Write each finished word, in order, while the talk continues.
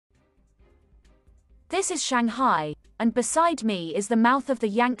This is Shanghai, and beside me is the mouth of the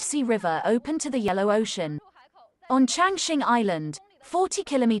Yangtze River open to the Yellow Ocean. On Changxing Island, 40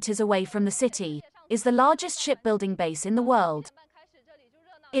 kilometers away from the city, is the largest shipbuilding base in the world.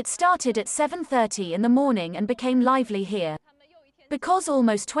 It started at 7:30 in the morning and became lively here. Because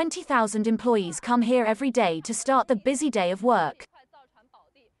almost 20,000 employees come here every day to start the busy day of work.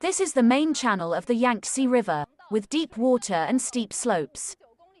 This is the main channel of the Yangtze River, with deep water and steep slopes.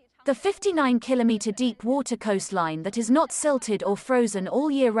 The 59-kilometer deep water coastline that is not silted or frozen all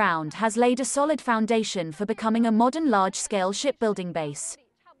year round has laid a solid foundation for becoming a modern large-scale shipbuilding base.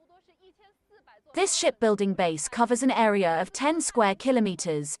 This shipbuilding base covers an area of 10 square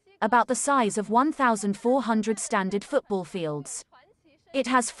kilometers, about the size of 1,400 standard football fields. It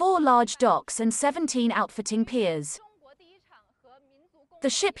has 4 large docks and 17 outfitting piers. The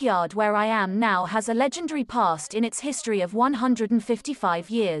shipyard where I am now has a legendary past in its history of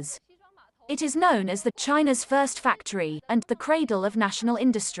 155 years. It is known as the China's first factory and the cradle of national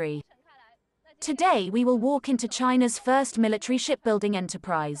industry. Today we will walk into China's first military shipbuilding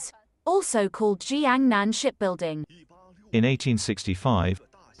enterprise, also called Jiangnan Shipbuilding. In 1865,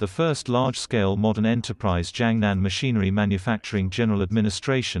 the first large-scale modern enterprise Jiangnan Machinery Manufacturing General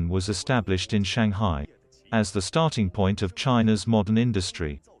Administration was established in Shanghai. As the starting point of China's modern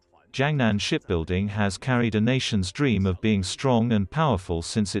industry, Jiangnan Shipbuilding has carried a nation's dream of being strong and powerful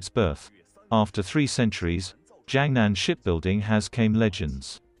since its birth. After 3 centuries, Jiangnan Shipbuilding has come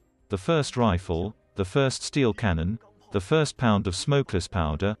legends. The first rifle, the first steel cannon, the first pound of smokeless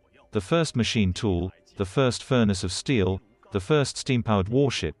powder, the first machine tool, the first furnace of steel, the first steam-powered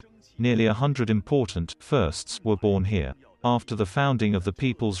warship, nearly 100 important firsts were born here. After the founding of the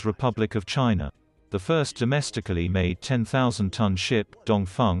People's Republic of China, the first domestically made 10,000-ton ship,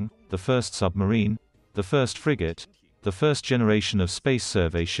 Dongfeng, the first submarine, the first frigate, the first generation of space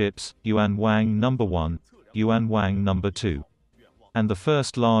survey ships, Yuan Wang No. 1, Yuan Wang No. 2, and the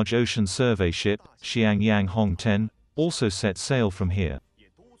first large ocean survey ship, Xiangyang Hong 10, also set sail from here.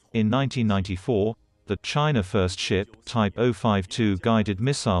 In 1994, the China first ship, Type 052 guided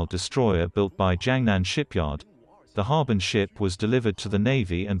missile destroyer built by Jiangnan Shipyard, the Harbin ship was delivered to the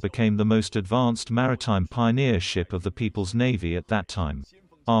Navy and became the most advanced maritime pioneer ship of the People's Navy at that time.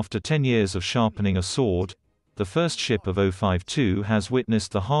 After 10 years of sharpening a sword, the first ship of 052 has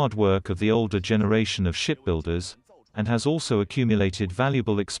witnessed the hard work of the older generation of shipbuilders, and has also accumulated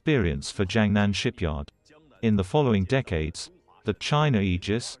valuable experience for Jiangnan Shipyard. In the following decades, the China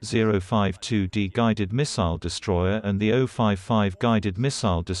Aegis 052D guided missile destroyer and the 055 guided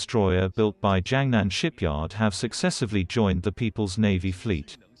missile destroyer built by Jiangnan Shipyard have successively joined the People's Navy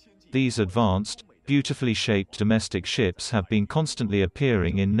fleet. These advanced, beautifully shaped domestic ships have been constantly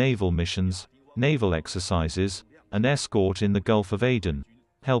appearing in naval missions, naval exercises, and escort in the Gulf of Aden,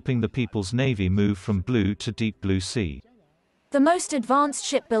 helping the People's Navy move from blue to deep blue sea. The most advanced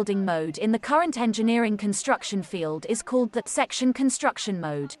shipbuilding mode in the current engineering construction field is called the section construction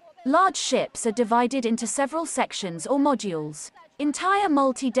mode. Large ships are divided into several sections or modules. Entire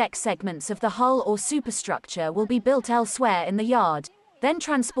multi-deck segments of the hull or superstructure will be built elsewhere in the yard, then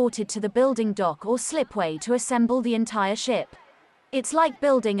transported to the building dock or slipway to assemble the entire ship. It's like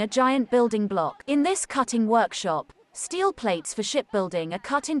building a giant building block. In this cutting workshop, steel plates for shipbuilding are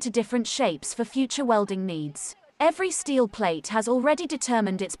cut into different shapes for future welding needs. Every steel plate has already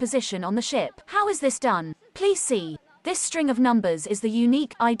determined its position on the ship. How is this done? Please see. This string of numbers is the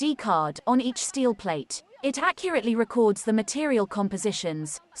unique ID card on each steel plate. It accurately records the material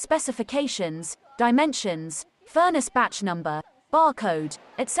compositions, specifications, dimensions, furnace batch number, barcode,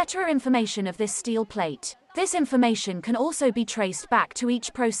 etc. information of this steel plate. This information can also be traced back to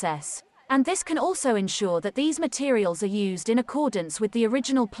each process. And this can also ensure that these materials are used in accordance with the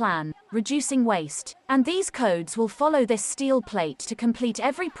original plan, reducing waste. And these codes will follow this steel plate to complete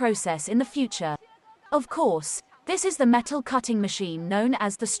every process in the future. Of course, this is the metal cutting machine known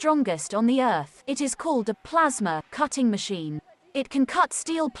as the strongest on the earth. It is called a plasma cutting machine. It can cut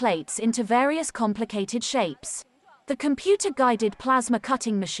steel plates into various complicated shapes. The computer-guided plasma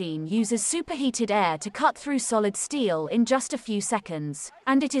cutting machine uses superheated air to cut through solid steel in just a few seconds,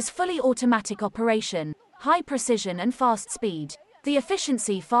 and it is fully automatic operation, high precision and fast speed. The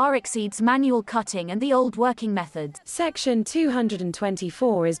efficiency far exceeds manual cutting and the old working methods. Section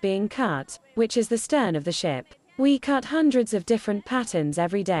 224 is being cut, which is the stern of the ship. We cut hundreds of different patterns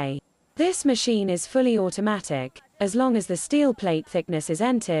every day. This machine is fully automatic. As long as the steel plate thickness is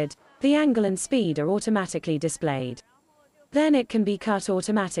entered, the angle and speed are automatically displayed. Then it can be cut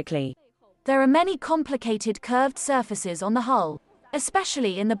automatically. There are many complicated curved surfaces on the hull,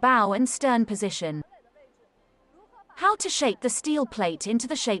 especially in the bow and stern position. How to shape the steel plate into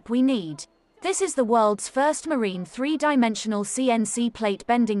the shape we need. This is the world's first marine three-dimensional CNC plate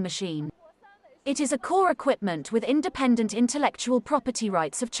bending machine. It is a core equipment with independent intellectual property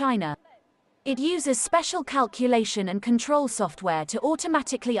rights of China. It uses special calculation and control software to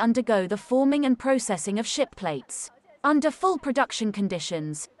automatically undergo the forming and processing of ship plates. Under full production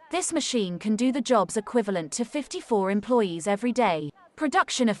conditions, this machine can do the jobs equivalent to 54 employees every day.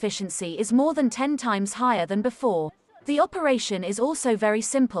 Production efficiency is more than 10 times higher than before. The operation is also very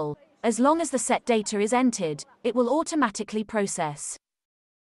simple. As long as the set data is entered, it will automatically process.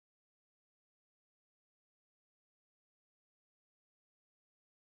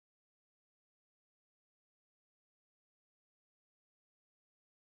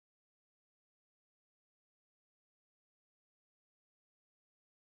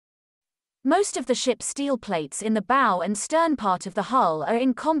 Most of the ship's steel plates in the bow and stern part of the hull are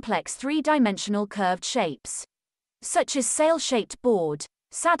in complex three-dimensional curved shapes, such as sail-shaped board,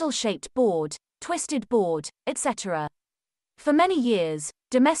 saddle-shaped board, twisted board, etc. For many years,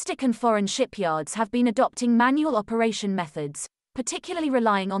 domestic and foreign shipyards have been adopting manual operation methods, particularly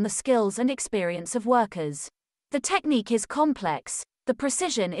relying on the skills and experience of workers. The technique is complex, the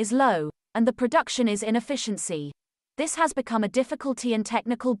precision is low, and the production is inefficiency. This has become a difficulty and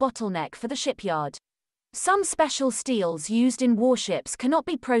technical bottleneck for the shipyard. Some special steels used in warships cannot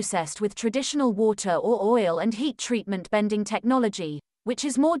be processed with traditional water or oil and heat treatment bending technology, which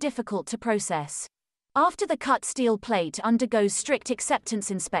is more difficult to process. After the cut steel plate undergoes strict acceptance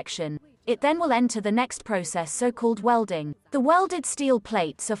inspection, it then will enter the next process, so-called welding. The welded steel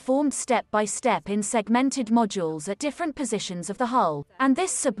plates are formed step by step in segmented modules at different positions of the hull, and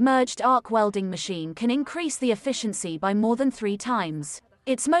this submerged arc welding machine can increase the efficiency by more than 3 times.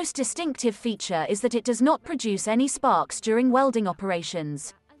 Its most distinctive feature is that it does not produce any sparks during welding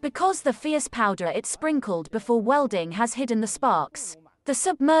operations, because the fierce powder it sprinkled before welding has hidden the sparks. The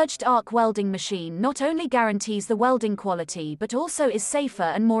submerged arc welding machine not only guarantees the welding quality but also is safer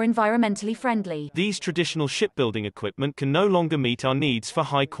and more environmentally friendly. These traditional shipbuilding equipment can no longer meet our needs for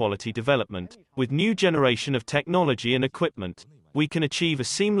high-quality development. With new generation of technology and equipment, we can achieve a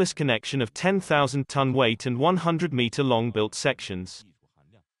seamless connection of 10,000-ton weight and 100-meter long built sections.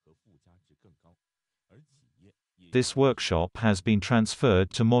 This workshop has been transferred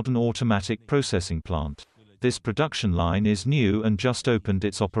to modern automatic processing plant. This production line is new and just opened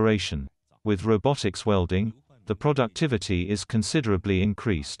its operation. With robotics welding, the productivity is considerably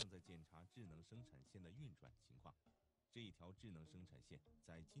increased.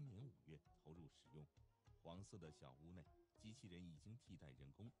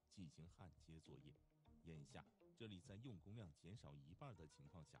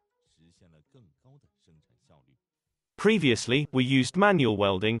 Previously, we used manual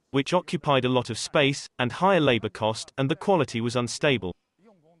welding, which occupied a lot of space and higher labor cost, and the quality was unstable.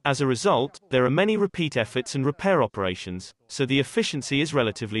 As a result, there are many repeat efforts and repair operations, so the efficiency is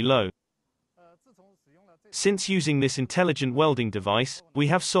relatively low. Since using this intelligent welding device, we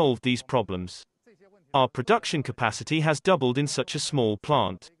have solved these problems. Our production capacity has doubled in such a small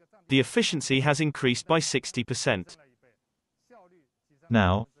plant. The efficiency has increased by 60%.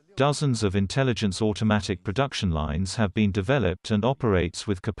 Now, dozens of intelligence automatic production lines have been developed and operates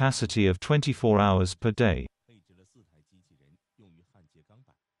with capacity of 24 hours per day.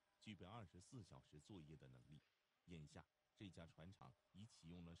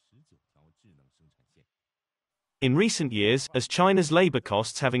 In recent years, as China's labor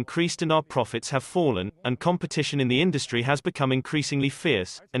costs have increased and our profits have fallen, and competition in the industry has become increasingly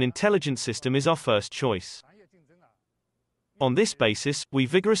fierce, an intelligent system is our first choice. On this basis, we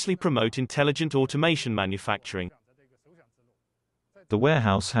vigorously promote intelligent automation manufacturing. The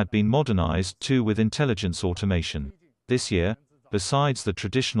warehouse had been modernized too with intelligence automation. This year, besides the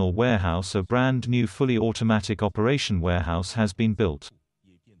traditional warehouse, a brand new fully automatic operation warehouse has been built.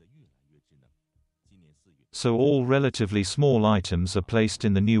 So all relatively small items are placed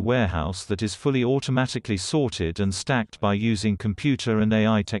in the new warehouse that is fully automatically sorted and stacked by using computer and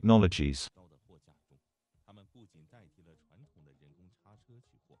AI technologies.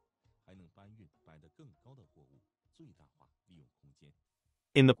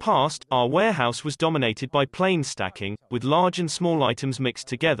 In the past, our warehouse was dominated by plane stacking, with large and small items mixed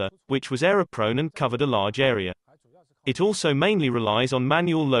together, which was error-prone and covered a large area. It also mainly relies on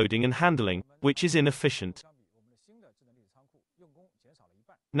manual loading and handling, which is inefficient.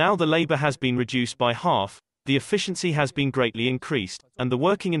 Now the labor has been reduced by half, the efficiency has been greatly increased, and the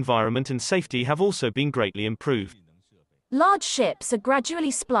working environment and safety have also been greatly improved. Large ships are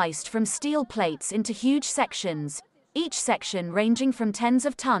gradually spliced from steel plates into huge sections, each section ranging from tens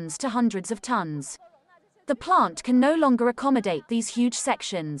of tons to hundreds of tons. The plant can no longer accommodate these huge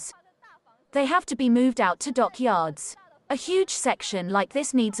sections. They have to be moved out to dockyards. A huge section like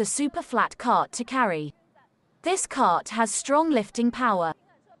this needs a super flat cart to carry. This cart has strong lifting power.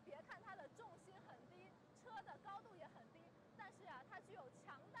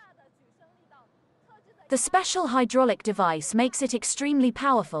 The special hydraulic device makes it extremely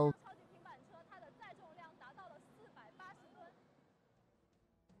powerful.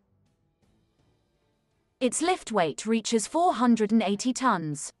 Its lift weight reaches 480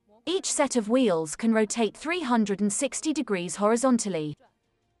 tons. Each set of wheels can rotate 360 degrees horizontally.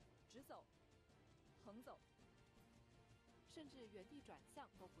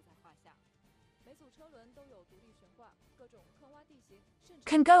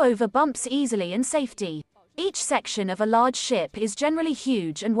 Can go over bumps easily and safety. Each section of a large ship is generally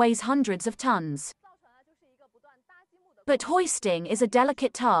huge and weighs hundreds of tons. But hoisting is a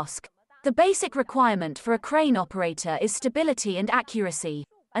delicate task. The basic requirement for a crane operator is stability and accuracy,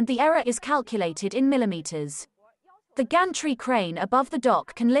 and the error is calculated in millimeters. The gantry crane above the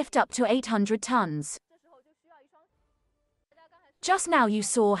dock can lift up to 800 tons. Just now you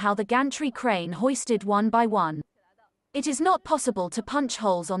saw how the gantry crane hoisted one by one. It is not possible to punch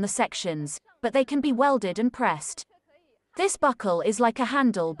holes on the sections, but they can be welded and pressed. This buckle is like a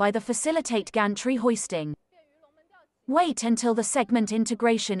handle by the facilitate gantry hoisting. Wait until the segment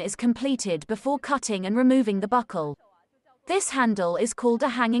integration is completed before cutting and removing the buckle. This handle is called a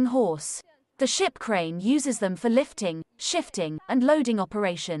hanging horse. The ship crane uses them for lifting, shifting, and loading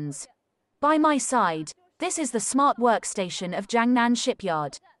operations. By my side, this is the smart workstation of Jiangnan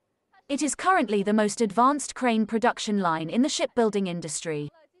Shipyard. It is currently the most advanced crane production line in the shipbuilding industry.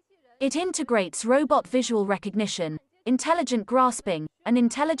 It integrates robot visual recognition, intelligent grasping, and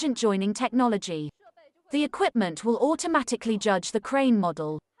intelligent joining technology. The equipment will automatically judge the crane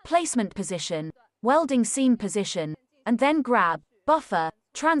model, placement position, welding seam position, and then grab, buffer,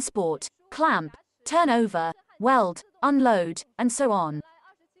 transport, clamp, turn over, weld, unload, and so on.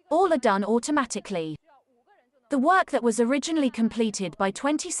 All are done automatically. The work that was originally completed by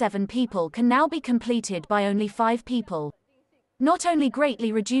 27 people can now be completed by only 5 people. Not only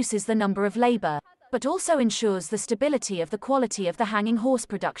greatly reduces the number of labor, but also ensures the stability of the quality of the hanging horse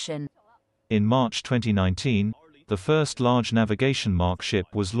production. In March 2019, the first large navigation mark ship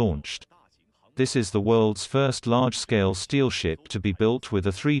was launched. This is the world's first large-scale steel ship to be built with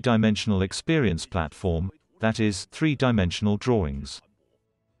a 3-dimensional experience platform, that is, 3-dimensional drawings.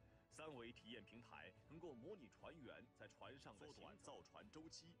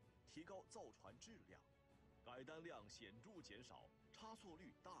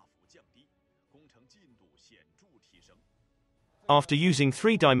 After using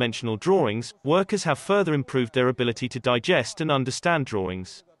 3-dimensional drawings, workers have further improved their ability to digest and understand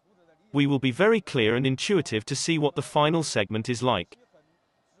drawings. We will be very clear and intuitive to see what the final segment is like.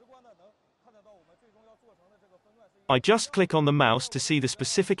 I just click on the mouse to see the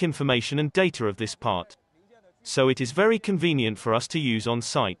specific information and data of this part. So it is very convenient for us to use on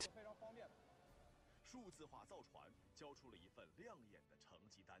site.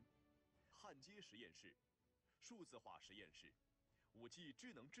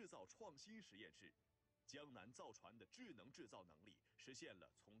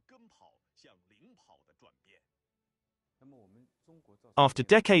 After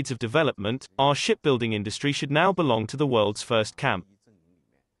decades of development, our shipbuilding industry should now belong to the world's first camp.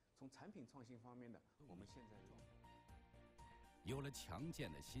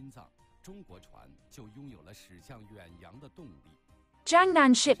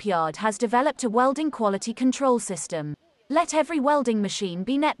 Jiangnan Shipyard has developed a welding quality control system. Let every welding machine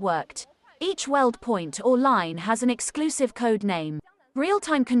be networked. Each weld point or line has an exclusive code name.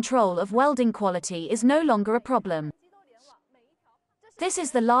 Real-time control of welding quality is no longer a problem. This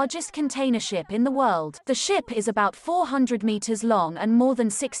is the largest container ship in the world. The ship is about 400 meters long and more than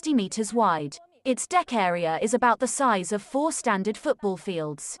 60 meters wide. Its deck area is about the size of 4 standard football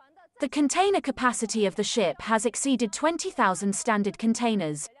fields. The container capacity of the ship has exceeded 20,000 standard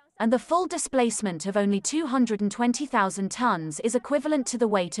containers, and the full displacement of only 220,000 tons is equivalent to the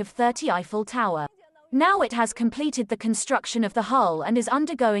weight of 30 Eiffel Tower. Now it has completed the construction of the hull and is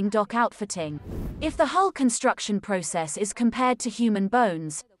undergoing dock outfitting. If the hull construction process is compared to human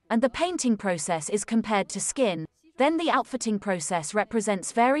bones, and the painting process is compared to skin, then the outfitting process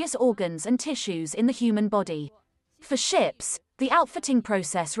represents various organs and tissues in the human body. For ships, the outfitting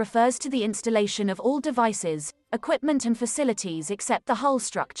process refers to the installation of all devices, equipment and facilities except the hull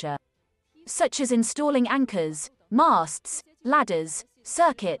structure, such as installing anchors, masts, ladders,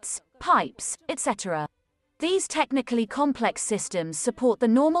 circuits, pipes, etc. These technically complex systems support the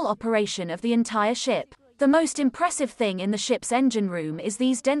normal operation of the entire ship. The most impressive thing in the ship's engine room is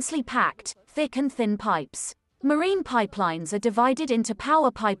these densely packed, thick and thin pipes. Marine pipelines are divided into power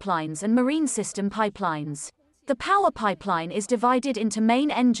pipelines and marine system pipelines. The power pipeline is divided into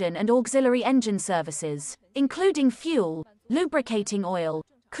main engine and auxiliary engine services, including fuel, lubricating oil,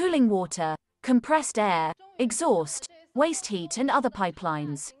 cooling water, compressed air, exhaust, waste heat and other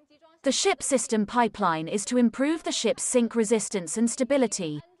pipelines. The ship system pipeline is to improve the ship's sink resistance and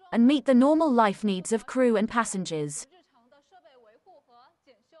stability, and meet the normal life needs of crew and passengers.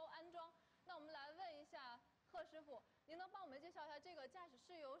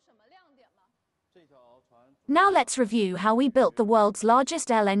 Now let's review how we built the world's largest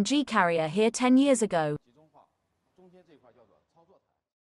LNG carrier here 10 years ago.